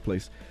inclusion in the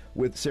workplace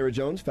with Sara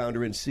Jones,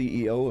 founder and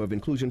CEO of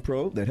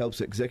InclusionPro, that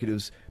helps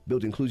executives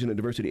build inclusion and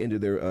diversity into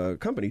their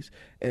companies,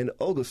 and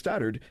Olga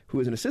Stoddard, who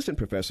is an assistant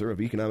professor of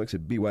economics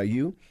at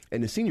BYU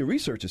and a senior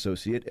research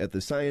associate at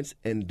the Science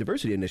and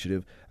Diversity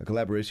Initiative, a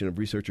collaboration of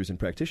researchers and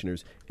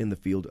practitioners in the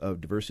field of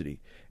diversity.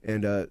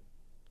 And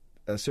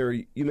Sara,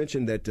 you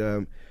mentioned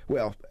that,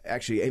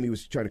 actually, Amy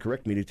was trying to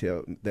correct me to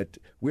tell that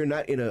we're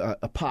not in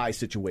a pie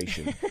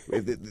situation.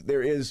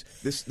 There is,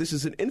 this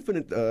is an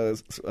infinite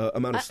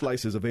amount of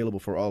slices available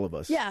for all of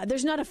us. Yeah,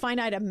 there's not a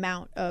finite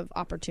amount of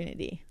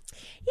opportunity.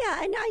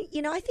 Yeah, and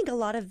I think a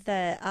lot of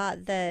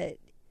the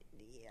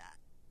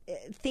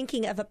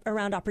thinking of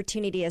around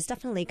opportunity has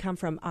definitely come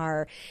from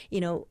our,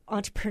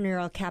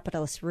 entrepreneurial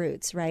capitalist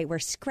roots, right? We're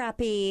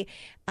scrappy.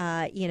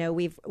 A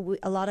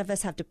lot of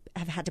us have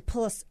had to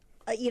pull us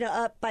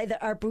up by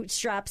our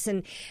bootstraps.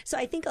 And so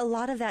I think a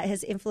lot of that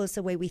has influenced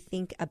the way we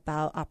think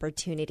about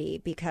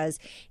opportunity, because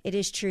it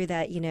is true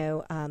that,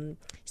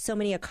 so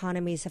many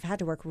economies have had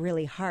to work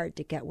really hard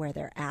to get where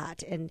they're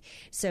at. And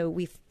so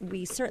we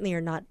certainly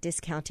are not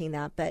discounting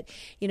that. But,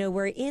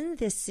 we're in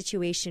this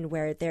situation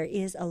where there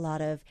is a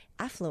lot of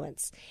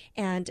affluence.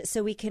 And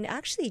so we can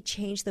actually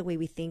change the way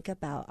we think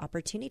about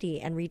opportunity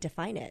and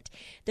redefine it.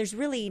 There's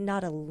really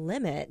not a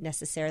limit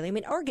necessarily. I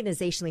mean,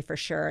 organizationally for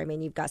sure. I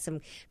mean, you've got some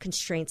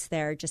constraints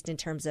there just in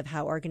terms of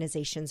how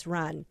organizations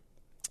run.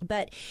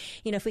 But,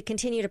 if we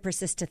continue to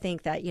persist to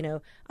think that,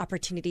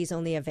 opportunity is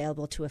only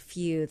available to a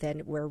few,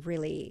 then we're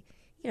really,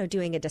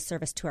 doing a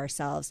disservice to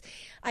ourselves.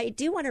 I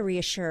do want to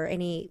reassure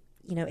any,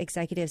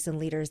 executives and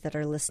leaders that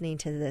are listening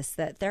to this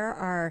that there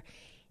are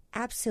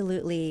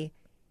absolutely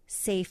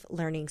safe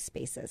learning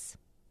spaces.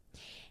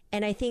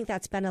 And I think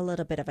that's been a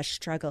little bit of a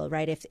struggle,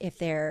 right? If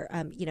they're,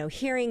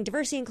 hearing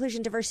diversity,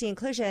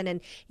 inclusion,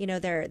 and,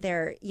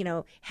 their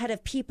head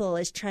of people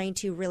is trying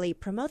to really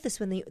promote this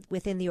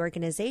within the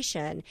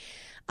organization,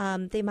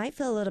 they might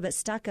feel a little bit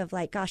stuck of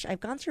like, gosh, I've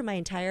gone through my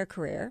entire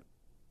career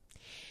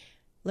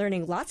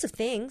learning lots of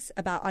things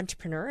about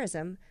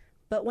entrepreneurism,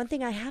 but one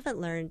thing I haven't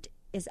learned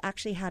is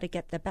actually how to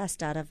get the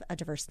best out of a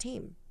diverse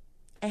team.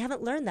 I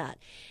haven't learned that.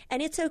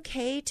 And it's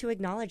okay to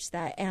acknowledge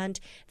that. And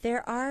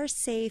there are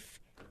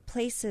safe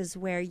places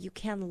where you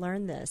can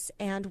learn this,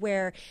 and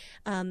where,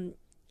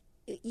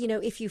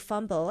 if you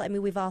fumble, I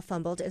mean, we've all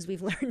fumbled as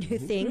we've learned new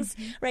things,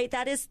 right?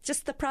 That is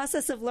just the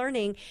process of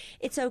learning.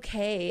 It's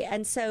okay.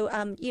 And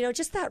so,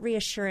 just that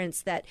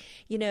reassurance that,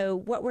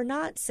 what we're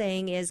not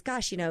saying is,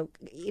 gosh,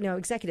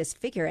 executives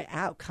figure it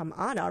out. Come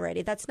on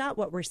already. That's not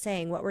what we're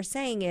saying. What we're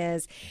saying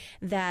is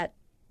that,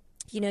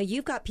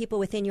 you've got people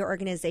within your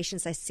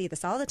organizations. I see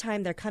this all the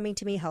time. They're coming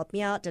to me, help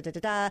me out,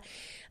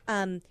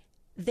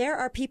 there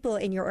are people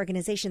in your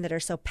organization that are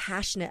so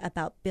passionate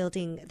about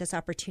building this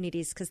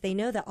opportunities because they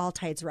know that all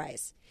tides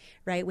rise,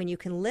 right? When you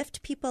can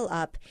lift people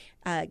up,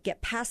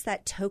 get past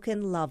that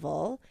token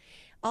level,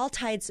 all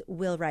tides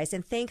will rise.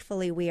 And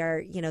thankfully, we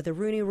are, the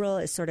Rooney Rule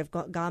is sort of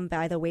gone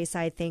by the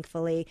wayside.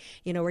 Thankfully,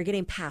 we're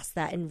getting past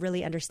that and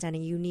really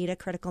understanding you need a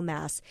critical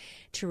mass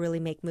to really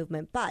make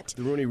movement. But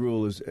the Rooney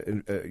Rule is,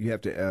 you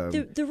have to...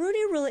 the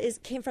Rooney Rule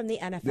came from the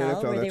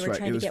NFL where they were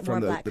trying to get more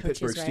black coaches,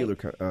 Pittsburgh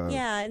right?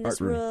 Steelers, and this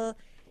rule...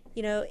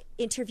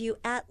 interview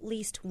at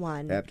least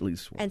one. At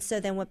least one. And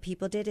so then what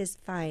people did is,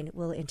 fine,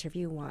 we'll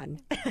interview one.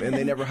 And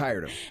they never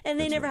hired him. And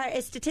they never hired.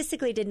 It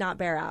statistically did not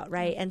bear out,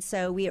 right? And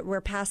so we're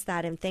past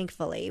that, and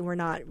thankfully we're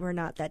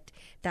not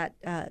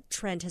that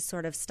trend has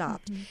sort of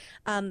stopped.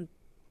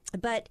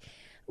 But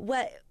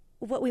what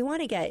we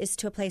want to get is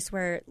to a place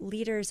where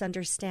leaders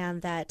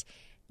understand that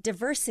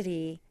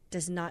diversity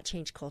does not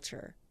change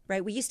culture.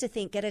 Right? We used to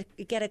think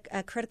get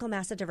a critical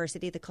mass of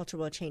diversity, the culture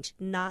will change.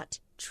 Not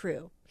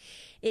true.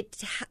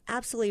 It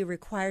absolutely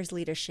requires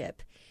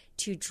leadership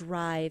to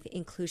drive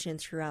inclusion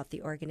throughout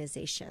the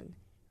organization.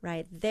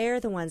 Right? They're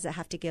the ones that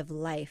have to give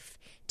life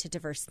to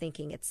diverse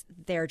thinking. It's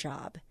their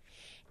job.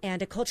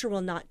 And a culture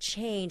will not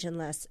change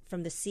unless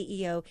from the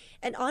CEO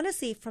and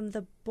honestly from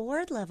the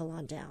board level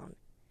on down.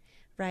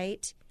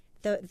 Right?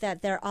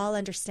 That they're all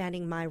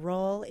understanding my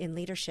role in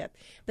leadership.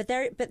 But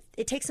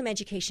it takes some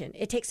education.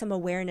 It takes some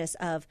awareness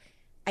of,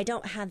 I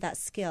don't have that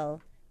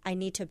skill. I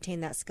need to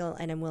obtain that skill,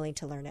 and I'm willing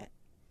to learn it.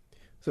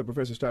 So,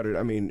 Professor Stoddard,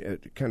 I mean,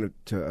 kind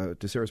of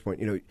to Sarah's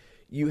point,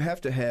 you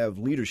have to have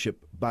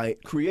leadership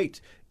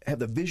have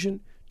the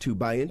vision to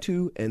buy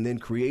into, and then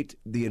create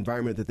the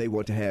environment that they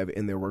want to have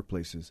in their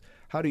workplaces.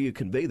 How do you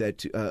convey that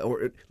to,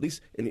 or at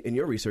least in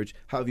your research,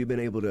 how have you been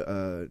able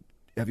to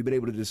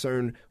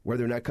discern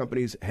whether or not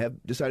companies have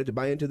decided to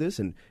buy into this,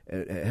 and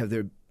have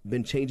there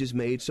been changes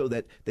made so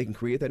that they can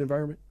create that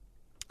environment?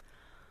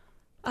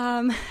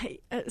 I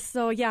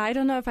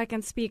don't know if I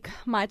can speak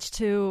much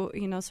to,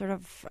 sort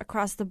of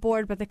across the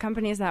board, but the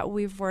companies that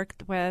we've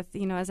worked with,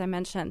 as I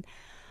mentioned,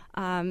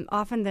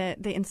 often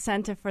the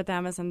incentive for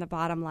them is in the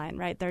bottom line,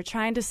 right? They're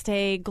trying to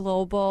stay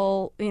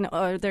global,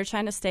 or they're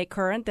trying to stay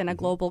current in a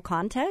global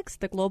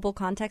context. The global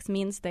context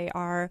means they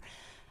are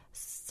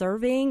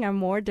serving a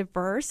more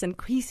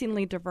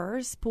increasingly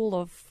diverse pool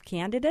of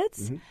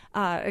candidates,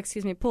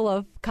 pool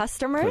of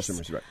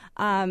customers. Right.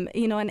 And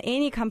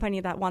any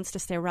company that wants to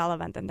stay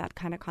relevant in that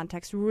kind of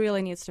context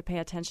really needs to pay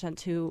attention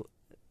to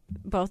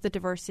both the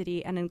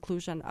diversity and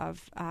inclusion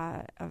of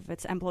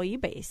its employee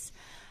base,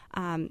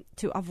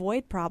 to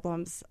avoid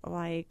problems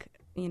like,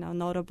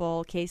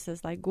 notable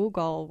cases like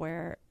Google,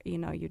 where,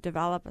 you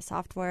develop a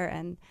software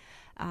and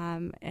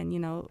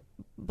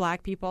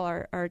black people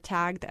are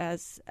tagged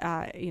as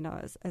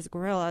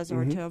gorillas,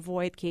 or to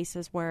avoid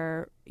cases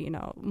where,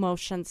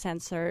 motion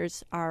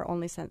sensors are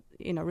only,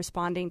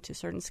 responding to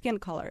certain skin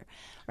color,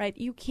 right?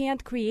 You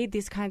can't create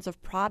these kinds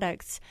of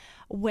products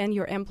when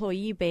your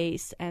employee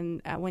base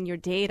and when your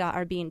data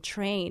are being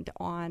trained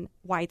on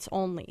whites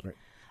only.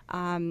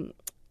 Right.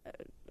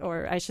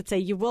 Or I should say,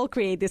 you will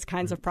create these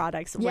kinds of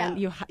products when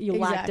you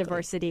lack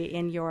diversity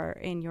in your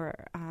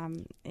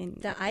among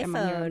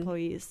your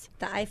employees.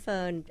 The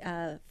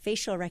iPhone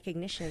facial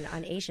recognition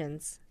on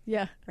Asians.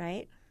 Yeah.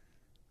 Right.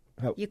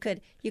 You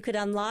could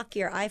unlock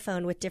your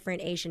iPhone with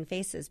different Asian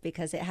faces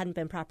because it hadn't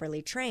been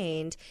properly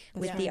trained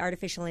with the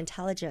artificial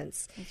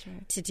intelligence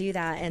to do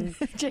that. And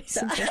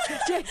Jason,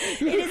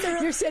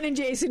 you're sending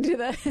Jason to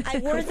the. I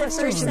wore the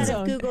first set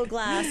of Google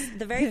Glass,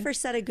 the very first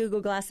set of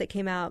Google Glass that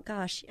came out.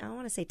 Gosh, I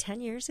want to say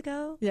 10 years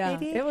ago. Yeah,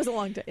 maybe it was a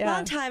long time. Yeah.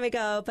 Long time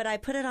ago. But I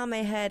put it on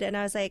my head, and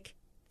I was like,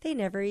 they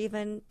never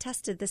even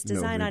tested this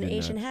design on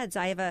Asian heads.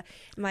 I have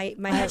my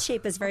head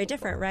shape is very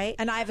different, right?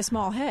 And I have a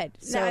small head.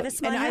 So, I have a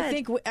small head.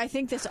 I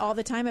think this all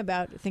the time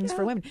about things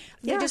for women.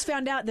 They just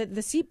found out that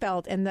the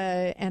seatbelt and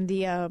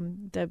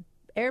the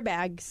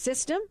airbag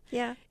system,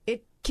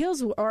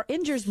 kills or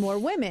injures more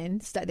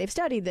women. They've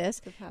studied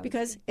this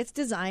because it's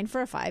designed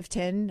for a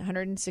 5'10",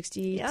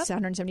 160 to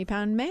 170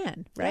 pound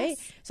man, right?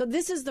 Yes. So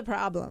this is the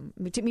problem.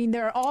 I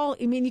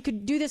mean, you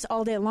could do this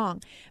all day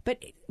long,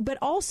 but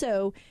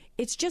also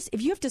it's just,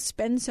 if you have to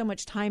spend so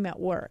much time at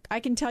work, I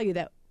can tell you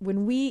that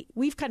when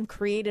we've kind of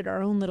created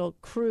our own little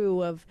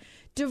crew of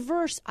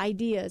diverse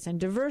ideas and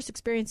diverse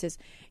experiences,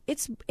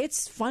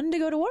 it's fun to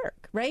go to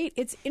work, right?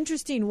 It's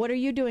interesting. What are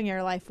you doing in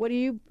your life?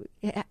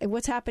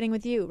 What's happening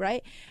with you,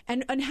 right?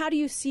 And how do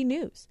you see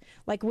news?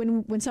 Like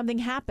when something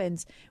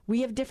happens,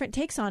 we have different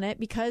takes on it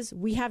because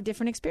we have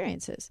different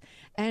experiences.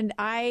 And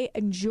I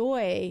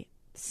enjoy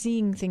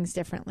seeing things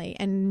differently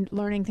and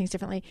learning things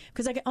differently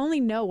because I can only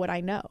know what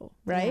I know,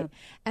 right? Yeah.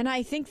 And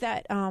I think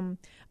that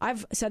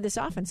I've said this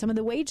often, some of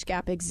the wage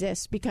gap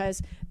exists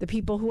because the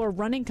people who are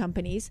running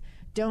companies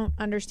don't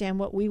understand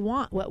what we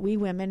want, what we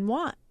women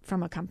want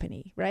from a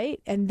company, right?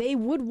 And they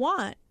would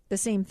want the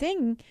same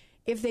thing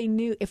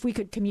if we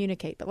could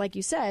communicate. But like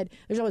you said,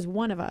 there's always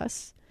one of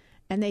us.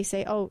 And they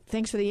say, oh,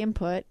 thanks for the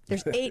input.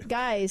 There's 8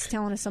 guys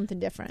telling us something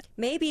different.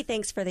 Maybe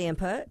thanks for the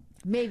input.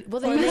 Maybe.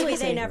 Well, maybe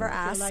they never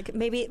ask.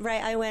 Maybe,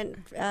 right, I went,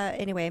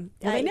 anyway.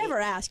 Well, they never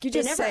ask. You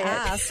just never say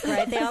ask,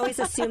 right? They always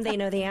assume they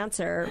know the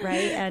answer,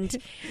 right? And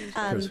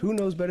because who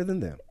knows better than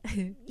them?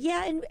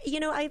 Yeah, and,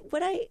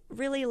 what I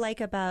really like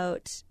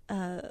about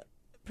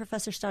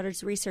Professor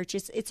Stoddard's research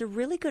is it's a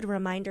really good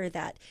reminder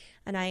that,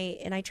 and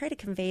I try to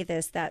convey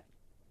this, that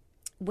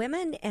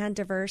women and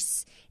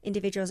diverse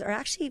individuals are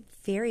actually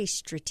very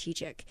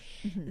strategic.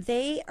 Mm-hmm.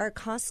 They are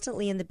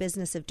constantly in the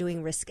business of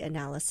doing risk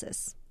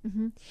analysis.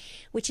 Mm-hmm.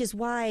 Which is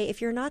why if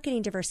you're not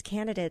getting diverse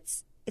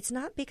candidates, it's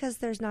not because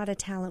there's not a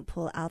talent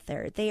pool out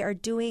there. They are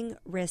doing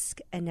risk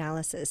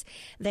analysis.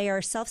 They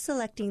are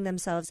self-selecting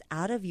themselves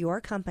out of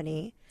your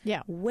company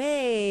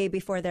way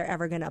before they're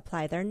ever going to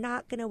apply. They're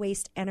not going to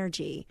waste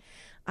energy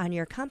on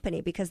your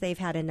company because they've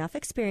had enough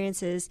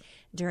experiences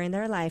during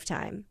their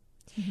lifetime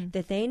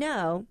that they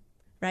know.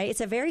 Right?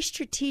 It's a very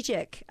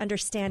strategic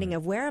understanding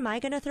of where am I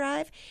going to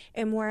thrive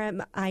and where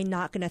am I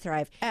not going to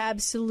thrive.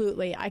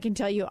 Absolutely. I can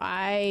tell you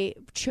I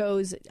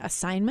chose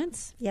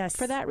assignments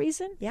for that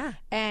reason. Yeah.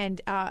 And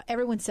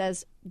everyone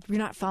says, you're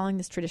not following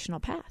this traditional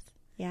path.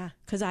 Yeah.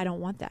 Because I don't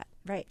want that.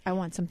 Right. I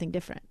want something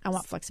different. I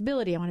want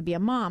flexibility. I want to be a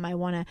mom. I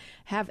want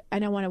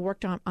to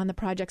work on the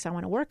projects I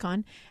want to work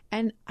on.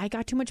 And I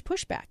got too much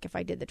pushback if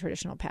I did the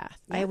traditional path.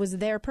 Yeah. I was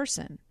their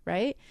person,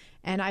 right?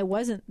 And I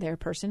wasn't their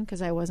person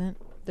because I wasn't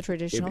the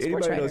traditional sports writer.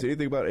 If anybody knows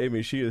anything about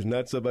Amy, she is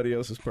not somebody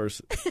else's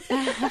person.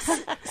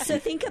 So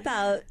think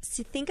about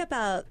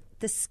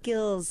the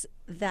skills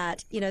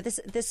that,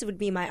 this would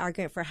be my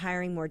argument for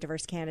hiring more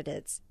diverse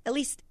candidates. At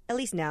least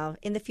now.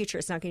 In the future,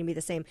 it's not going to be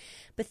the same.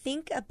 But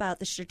think about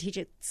the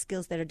strategic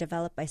skills that are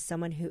developed by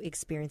someone who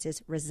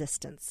experiences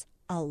resistance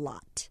a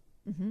lot,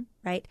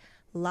 right?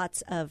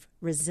 Lots of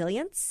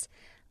resilience,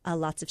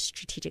 lots of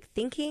strategic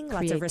thinking,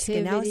 lots of risk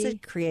analysis,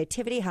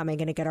 creativity. How am I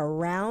going to get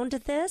around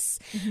this?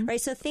 Right?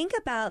 So think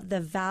about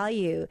the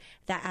value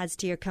that adds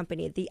to your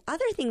company. The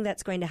other thing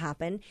that's going to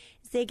happen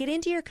is they get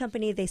into your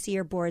company, they see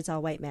your boards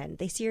all white men.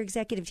 They see your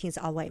executive teams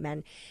all white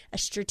men. A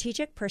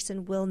strategic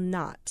person will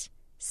not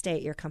stay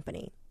at your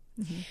company.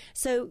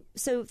 So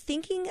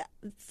thinking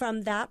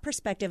from that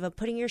perspective of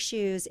putting your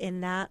shoes in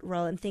that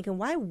role and thinking,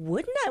 why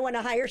wouldn't I want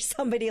to hire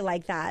somebody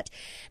like that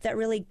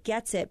really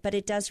gets it? But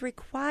it does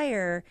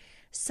require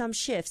some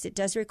shifts. It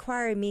does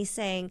require me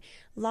saying,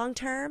 long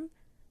term,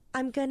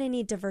 I'm going to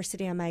need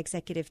diversity on my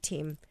executive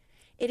team.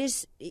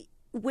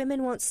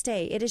 Women won't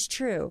stay. It is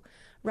true,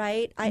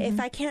 right? If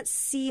I can't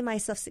see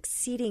myself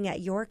succeeding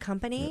at your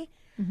company,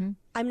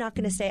 I'm not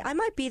going to stay. I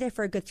might be there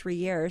for a good 3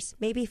 years,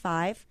 maybe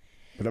 5.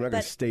 But I'm not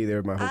going to stay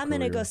there my whole career. I'm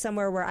going to go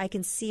somewhere where I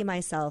can see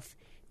myself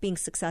being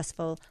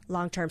successul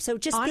long term. So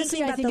just honestly,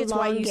 thinking about I think it's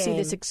why you game. see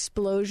this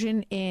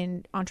explosion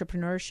in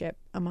entrepreneurship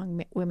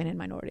among women and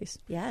minorities.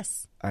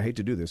 Yes. I hate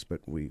to do this,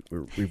 but we've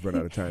run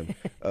out of time.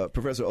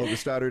 Professor Olga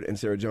Stoddard and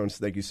Sara Jones,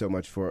 thank you so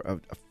much for a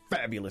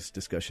fabulous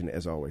discussion,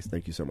 as always.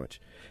 Thank you so much.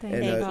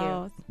 Thank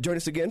you. Join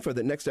us again for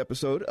the next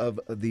episode of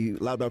the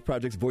Loudmouth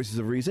Project's Voices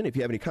of Reason. If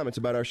you have any comments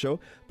about our show,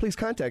 please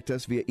contact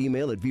us via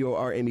email at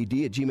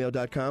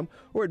vormed@gmail.com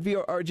or at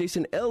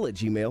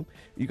vorjasenl@gmail.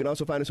 You can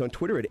also find us on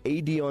Twitter at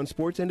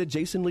ADOnSports and at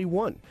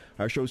JasonLee1.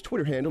 Our show's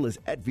Twitter handle is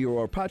at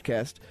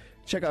VORPodcast.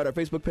 Check out our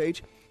Facebook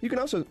page. You can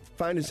also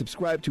find and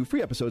subscribe to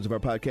free episodes of our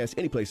podcast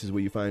any places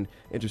where you find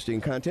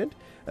interesting content.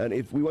 And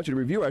if we want you to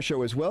review our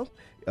show as well,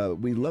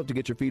 we love to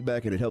get your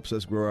feedback, and it helps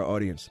us grow our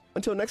audience.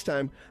 Until next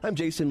time, I'm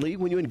Jasen Lee.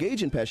 When you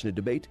engage in passionate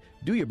debate,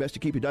 do your best to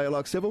keep your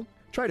dialogue civil.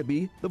 Try to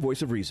be the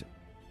voice of reason.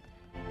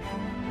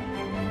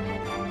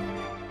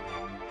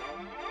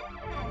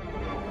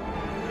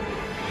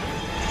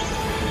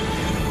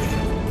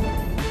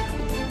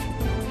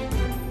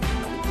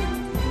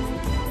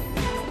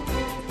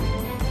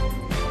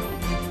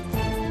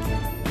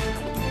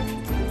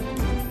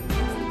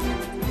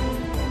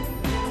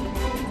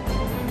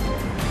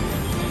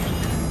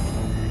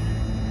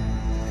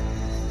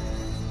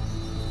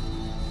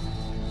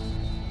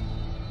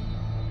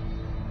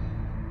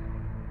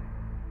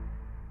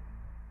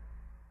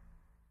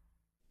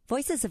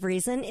 Voices of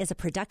Reason is a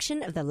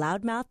production of the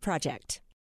Loudmouth Project.